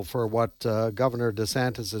thankful for what Governor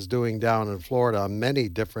DeSantis is doing down in Florida on many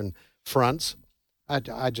different fronts.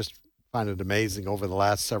 I just find it amazing over the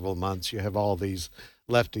last several months. You have all these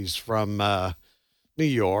lefties from New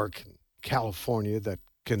York, California that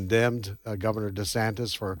condemned Governor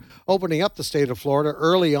DeSantis for opening up the state of Florida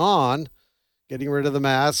early on, getting rid of the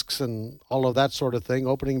masks and all of that sort of thing,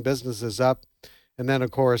 opening businesses up. And then,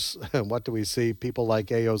 of course, what do we see? People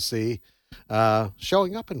like AOC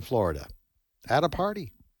showing up in Florida at a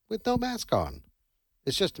party with no mask on.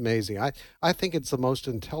 It's just amazing. I think it's the most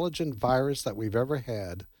intelligent virus that we've ever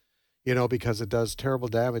had, you know, because it does terrible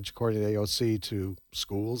damage, according to AOC, to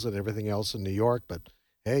schools and everything else in New York. But,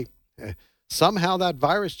 hey, somehow that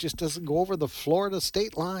virus just doesn't go over the Florida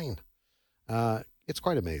state line. It's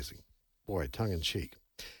quite amazing. Boy, tongue-in-cheek.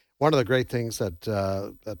 One of the great things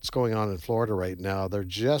that's going on in Florida right now, they're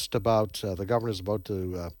just about, the governor's about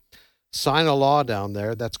to sign a law down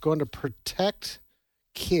there that's going to protect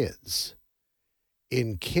kids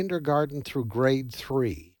in kindergarten through grade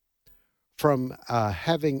 3 from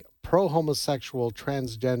having pro-homosexual,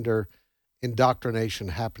 transgender indoctrination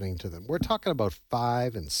happening to them. We're talking about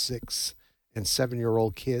 5 and 6 and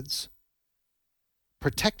 7-year-old kids,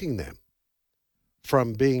 protecting them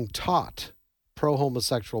from being taught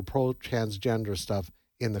pro-homosexual, pro-transgender stuff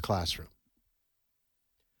in the classroom.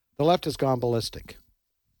 The left has gone ballistic.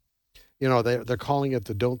 You know, they're calling it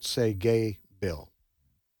the Don't Say Gay bill.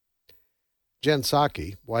 Jen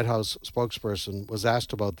Psaki, White House spokesperson, was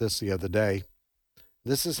asked about this the other day,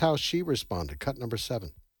 This is how she responded. Cut number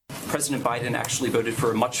 7. President Biden actually voted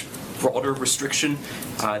for a much broader restriction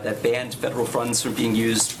that banned federal funds from being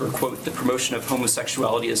used for, quote, the promotion of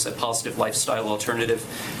homosexuality as a positive lifestyle alternative.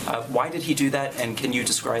 Why did he do that, and can you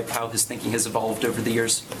describe how his thinking has evolved over the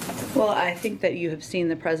years? Well, I think that you have seen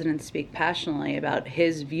the president speak passionately about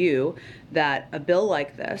his view that a bill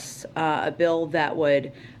like this, a bill that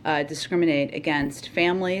would discriminate against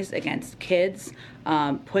families, against kids,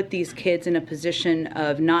 put these kids in a position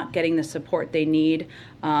of not getting the support they need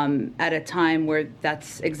at a time where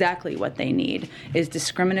that's exactly what they need, is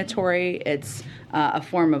discriminatory. It's a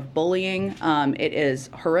form of bullying. It is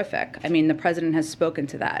horrific. I mean, the president has spoken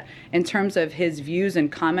to that. In terms of his views and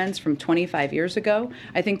comments from 25 years ago,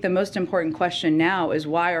 I think the most important question now is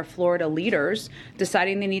why are Florida leaders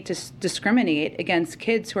deciding they need to discriminate against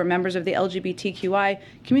kids who are members of the LGBTQI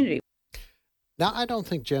community? Now, I don't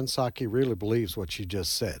think Jen Psaki really believes what she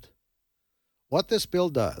just said. What this bill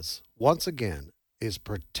does, once again, is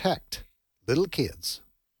protect little kids,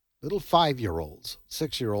 little 5-year-olds,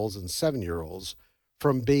 6-year-olds, and 7-year-olds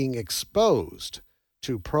from being exposed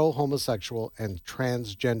to pro-homosexual and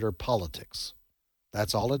transgender politics.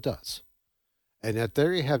 That's all it does. And yet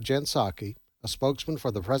there you have Jen Psaki, a spokesman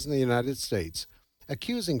for the President of the United States,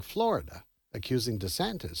 accusing Florida, accusing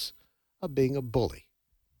DeSantis of being a bully.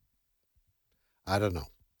 I don't know.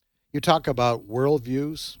 You talk about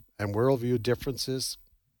worldviews and worldview differences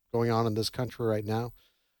going on in this country right now.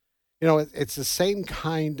 You know, it's the same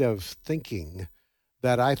kind of thinking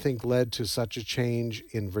that I think led to such a change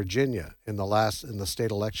in Virginia in the state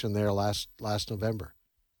election there last November.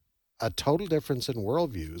 A total difference in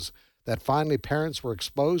worldviews that finally parents were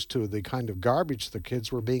exposed to the kind of garbage the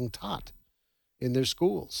kids were being taught in their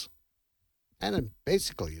schools. And it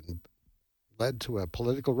basically led to a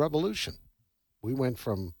political revolution. We went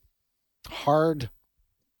from hard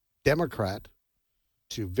Democrat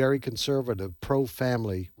to very conservative,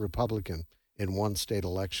 pro-family Republican in one state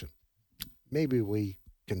election. Maybe we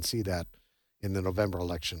can see that in the November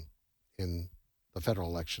election, in the federal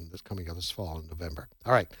election that's coming up this fall in November.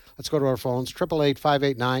 All right, let's go to our phones,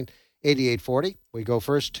 888-589-8840. We go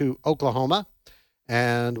first to Oklahoma,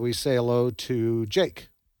 and we say hello to Jake.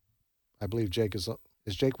 I believe Jake is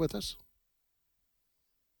Jake with us?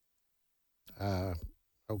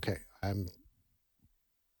 Okay,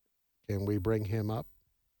 can we bring him up?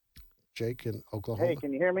 Jake in Oklahoma. Hey,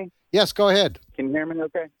 can you hear me? Yes, go ahead. Can you hear me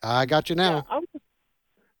okay? I got you now. Yeah,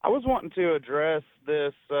 I was wanting to address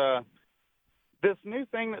this this new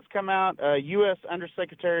thing that's come out. U.S.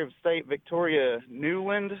 Undersecretary of State Victoria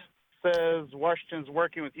Nuland says Washington's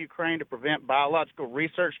working with Ukraine to prevent biological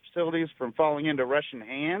research facilities from falling into Russian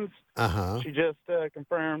hands. Uh-huh. She just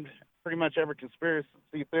confirmed pretty much every conspiracy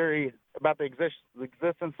theory about the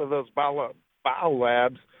existence of those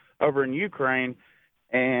biolabs over in Ukraine.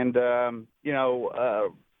 And,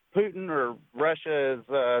 Putin or Russia is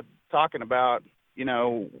talking about,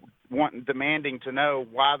 demanding to know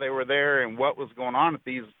why they were there and what was going on at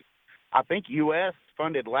these, I think,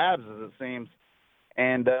 U.S.-funded labs, as it seems.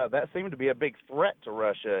 And that seemed to be a big threat to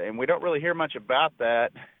Russia. And we don't really hear much about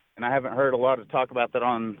that. And I haven't heard a lot of talk about that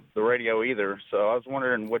on the radio either. So I was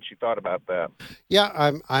wondering what you thought about that.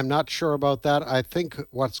 Yeah, I'm not sure about that. I think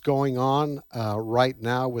what's going on right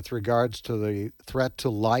now with regards to the threat to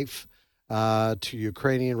life to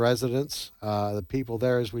Ukrainian residents, the people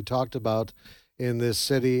there, as we talked about, in this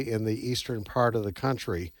city in the eastern part of the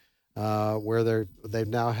country, where they've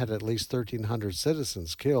now had at least 1,300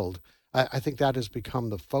 citizens killed. I think that has become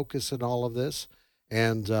the focus in all of this.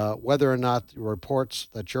 And whether or not the reports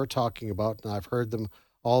that you're talking about, and I've heard them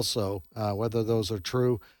also, whether those are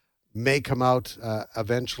true, may come out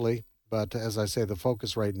eventually. But as I say, the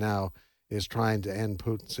focus right now is trying to end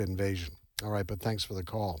Putin's invasion. All right, but thanks for the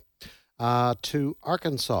call. To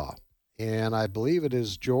Arkansas, and I believe it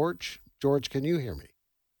is George. George, can you hear me?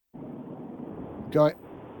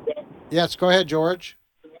 Yes, go ahead, George.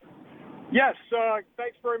 Yes,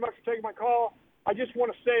 thanks very much for taking my call. I just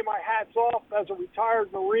want to say my hat's off as a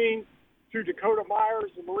retired Marine to Dakota Myers,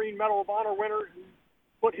 the Marine Medal of Honor winner, who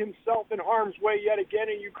put himself in harm's way yet again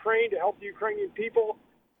in Ukraine to help the Ukrainian people.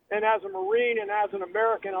 And as a Marine and as an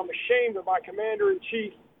American, I'm ashamed of my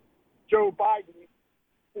Commander-in-Chief, Joe Biden,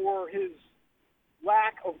 for his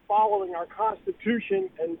lack of following our Constitution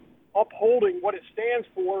and upholding what it stands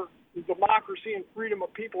for, the democracy and freedom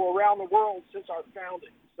of people around the world since our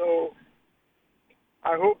founding. So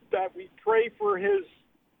I hope that we pray for his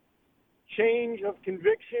change of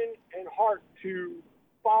conviction and heart to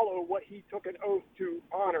follow what he took an oath to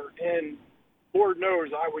honor. And Lord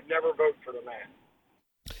knows I would never vote for the man.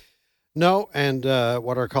 No, and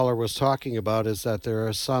what our caller was talking about is that there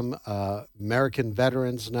are some American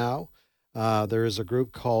veterans now. There is a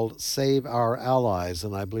group called Save Our Allies,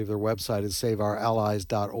 and I believe their website is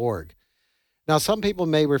saveourallies.org. Now, some people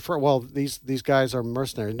may refer, well, these guys are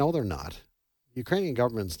mercenaries. No, they're not. The Ukrainian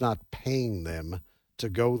government's not paying them to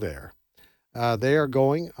go there. They are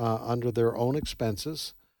going under their own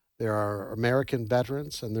expenses. There are American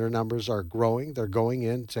veterans, and their numbers are growing. They're going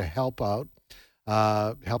in to help out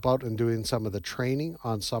in doing some of the training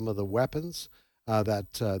on some of the weapons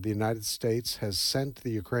that the United States has sent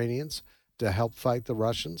the Ukrainians to help fight the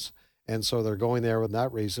Russians. And so they're going there with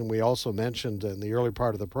that reason. We also mentioned in the early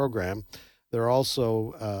part of the program, there are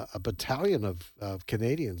also a battalion of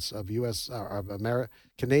Canadians, of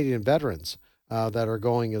Canadian veterans that are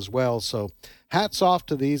going as well. So hats off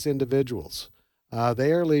to these individuals.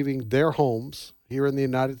 They are leaving their homes here in the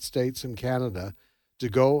United States and Canada to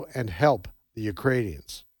go and help the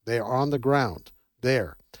Ukrainians. They are on the ground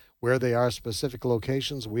there. Where they are, specific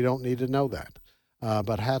locations, we don't need to know that.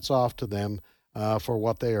 But hats off to them for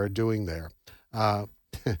what they are doing there.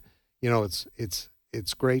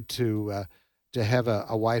 It's great to have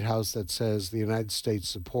a White House that says the United States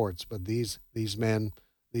supports, but these men,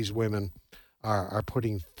 these women are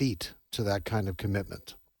putting feet to that kind of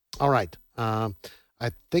commitment. All right. I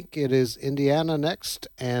think it is Indiana next,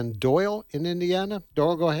 and Doyle in Indiana.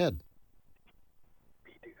 Doyle, go ahead.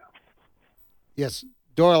 Yes.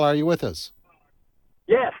 Doyle, are you with us?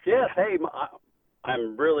 Yes. Hey,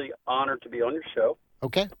 I'm really honored to be on your show.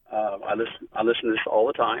 Okay. I listen to this all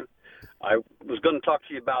the time. I was going to talk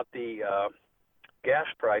to you about the gas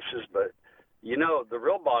prices, but the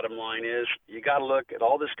real bottom line is you got to look at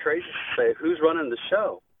all this crazy to say who's running the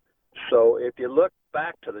show. So if you look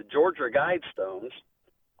back to the Georgia Guidestones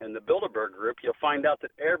and the Bilderberg Group, you'll find out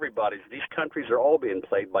that these countries are all being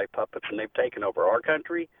played by puppets, and they've taken over our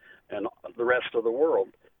country and the rest of the world.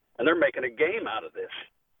 And they're making a game out of this.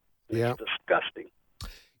 Yeah. It's disgusting.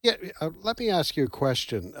 Yeah, let me ask you a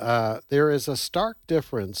question. There is a stark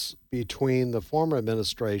difference between the former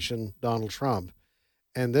administration, Donald Trump,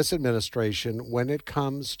 and this administration when it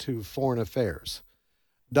comes to foreign affairs.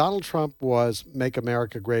 Donald Trump was Make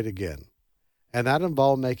America Great Again, and that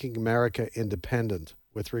involved making America independent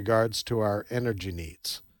with regards to our energy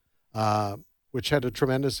needs, which had a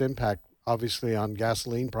tremendous impact, obviously, on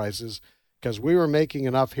gasoline prices because we were making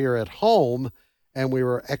enough here at home and we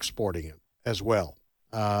were exporting it as well.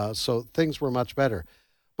 So things were much better.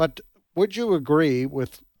 But would you agree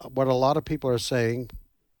with what a lot of people are saying?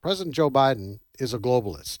 President Joe Biden is a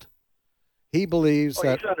globalist. He believes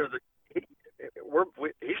that...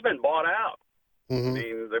 He's been bought out. Mm-hmm. I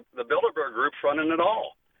mean, the Bilderberg Group's running it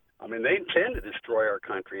all. I mean, they intend to destroy our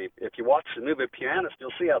country. If you watch the movie Pianist,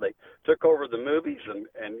 you'll see how they took over the movies, and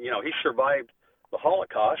he survived the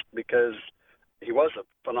Holocaust because he was a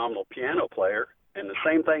phenomenal piano player. And the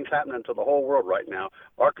same thing's happening to the whole world right now.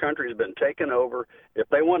 Our country's been taken over. If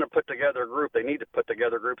they want to put together a group, they need to put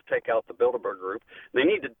together a group to take out the Bilderberg Group. They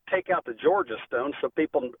need to take out the Georgia Stone so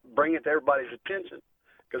people bring it to everybody's attention.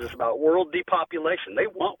 Because it's about world depopulation. They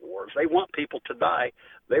want wars. They want people to die.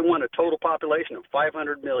 They want a total population of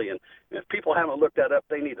 500 million. And if people haven't looked that up,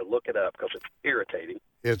 they need to look it up because it's irritating.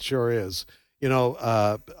 It sure is.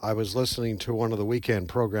 I was listening to one of the weekend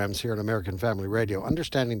programs here on American Family Radio,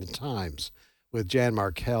 Understanding the Times, with Jan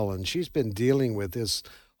Markell, and she's been dealing with this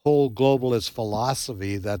whole globalist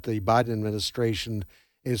philosophy that the Biden administration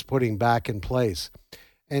is putting back in place.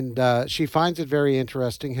 And she finds it very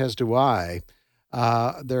interesting, as do I.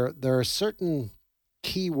 There are certain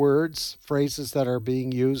key words, phrases that are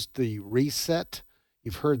being used. The reset,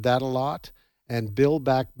 you've heard that a lot, and build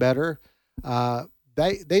back better.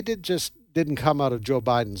 They didn't come out of Joe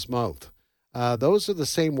Biden's mouth. Those are the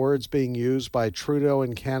same words being used by Trudeau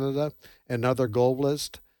in Canada and other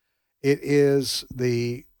globalists. It is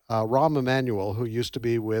the Rahm Emanuel, who used to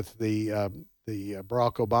be with the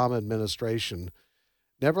Barack Obama administration,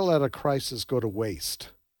 never let a crisis go to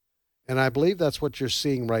waste. And I believe that's what you're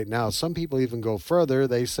seeing right now. Some people even go further.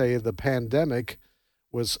 They say the pandemic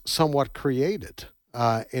was somewhat created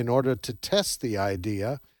in order to test the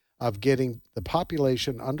idea of getting the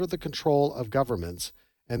population under the control of governments,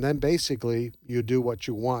 and then basically you do what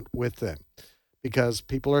you want with them because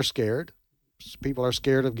people are scared. People are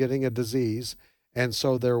scared of getting a disease, and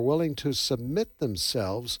so they're willing to submit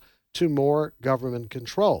themselves to more government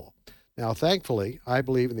control. Now, thankfully, I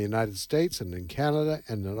believe in the United States and in Canada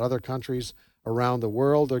and in other countries around the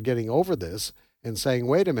world, they're getting over this and saying,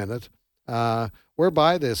 wait a minute, we're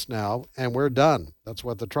by this now and we're done. That's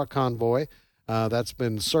what the truck convoy that's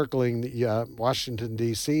been circling Washington,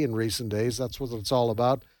 D.C. in recent days, that's what it's all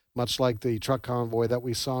about, much like the truck convoy that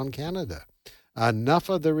we saw in Canada. Enough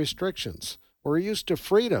of the restrictions. We're used to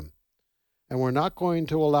freedom, and we're not going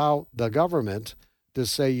to allow the government to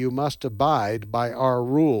say you must abide by our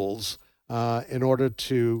rules in order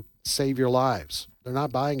to save your lives. They're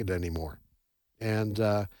not buying it anymore. And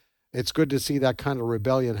it's good to see that kind of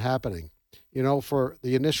rebellion happening. You know, for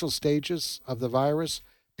the initial stages of the virus,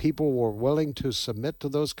 people were willing to submit to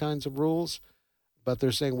those kinds of rules, but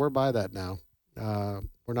they're saying we're by that now.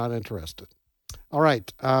 We're not interested. All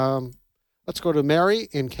right. Let's go to Mary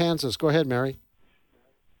in Kansas. Go ahead, Mary.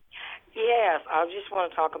 Yes, I just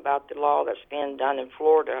want to talk about the law that's being done in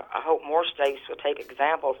Florida. I hope more states will take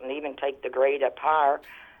examples and even take the grade up higher,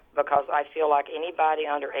 because I feel like anybody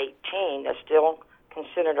under 18 that's still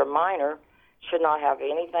considered a minor should not have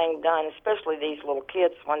anything done, especially these little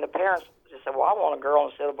kids, when the parents just say, well, I want a girl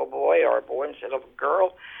instead of a boy or a boy instead of a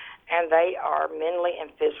girl, and they are mentally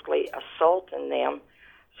and physically assaulting them.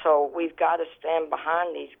 So we've got to stand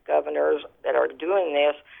behind these governors that are doing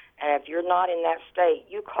this. And if you're not in that state,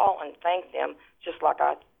 you call and thank them, just like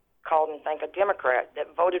I called and thanked a Democrat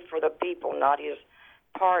that voted for the people, not his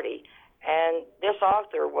party. And this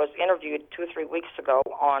author was interviewed 2 or 3 weeks ago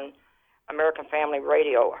on American Family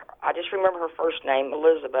Radio. I just remember her first name,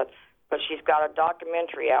 Elizabeth, but she's got a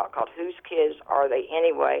documentary out called Whose Kids Are They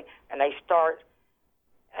Anyway? And they start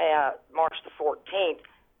March the 14th,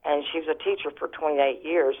 and she's a teacher for 28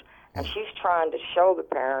 years, and she's trying to show the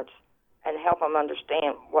parents and help them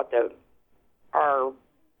understand what our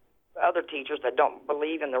other teachers that don't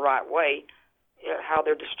believe in the right way, how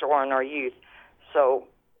they're destroying our youth. So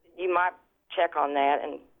you might check on that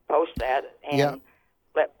and post that and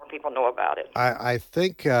let more people know about it. I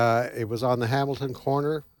think it was on the Hamilton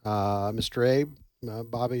Corner. Mr. Abe,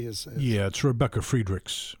 Bobby is... Yeah, it's Rebecca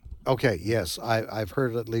Friedrichs. Okay, yes. I've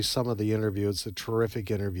heard at least some of the interview. It's a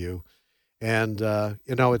terrific interview. And,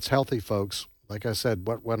 it's healthy, folks. Like I said,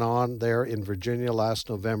 what went on there in Virginia last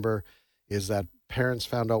November is that parents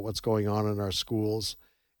found out what's going on in our schools.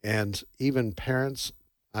 And even parents,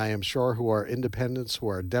 I am sure, who are independents, who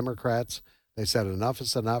are Democrats, they said enough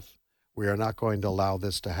is enough. We are not going to allow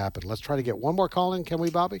this to happen. Let's try to get one more call in. Can we,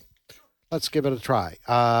 Bobby? Let's give it a try.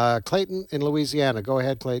 Clayton in Louisiana. Go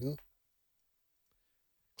ahead, Clayton.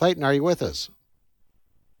 Clayton, are you with us?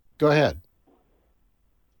 Go ahead.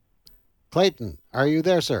 Clayton, are you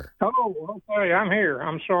there, sir? Oh, okay, I'm here.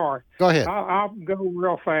 I'm sorry. Go ahead. I'll go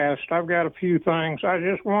real fast. I've got a few things. I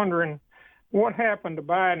was just wondering what happened to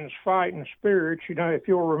Biden's fighting spirit. You know, if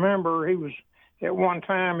you'll remember, at one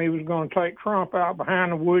time he was going to take Trump out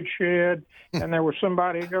behind the woodshed, and there was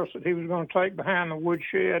somebody else that he was going to take behind the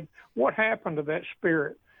woodshed. What happened to that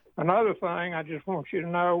spirit? Another thing I just want you to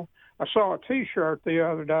know, I saw a T-shirt the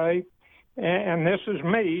other day, and this is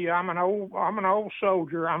me. I'm an old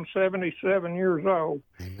soldier. I'm 77 years old.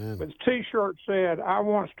 Amen. But the T-shirt said, I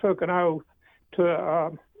once took an oath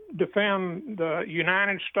to defend the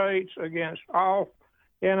United States against all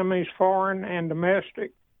enemies, foreign and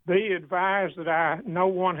domestic. Be advised that no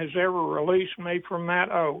one has ever released me from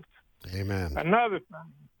that oath. Amen. Another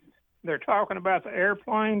thing, they're talking about the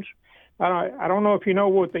airplanes. I don't know if you know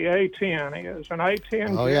what the A-10 is. An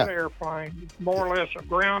A-10 jet airplane. It's more or less a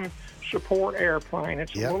ground support airplane.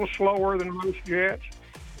 It's a little slower than most jets.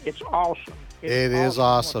 It's awesome. It is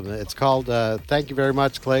awesome. It's called, thank you very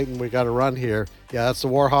much, Clayton. We got to run here. Yeah, that's the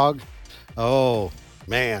Warhog. Oh,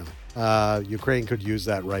 man. Ukraine could use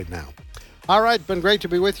that right now. All right, been great to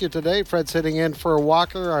be with you today. Fred sitting in for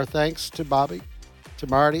Walker. Our thanks to Bobby, to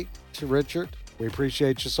Marty, to Richard. We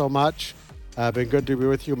appreciate you so much. Been good to be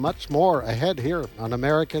with you. Much more ahead here on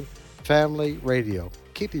American Family Radio.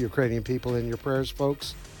 Keep the Ukrainian people in your prayers,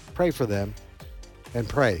 folks. Pray for them and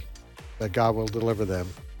pray that God will deliver them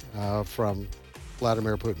from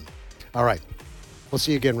Vladimir Putin. All right. We'll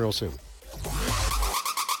see you again real soon.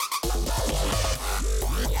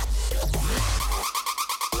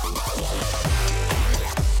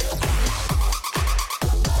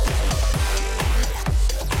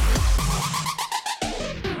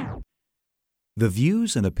 The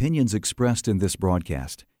views and opinions expressed in this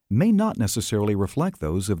broadcast may not necessarily reflect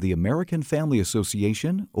those of the American Family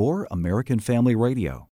Association or American Family Radio.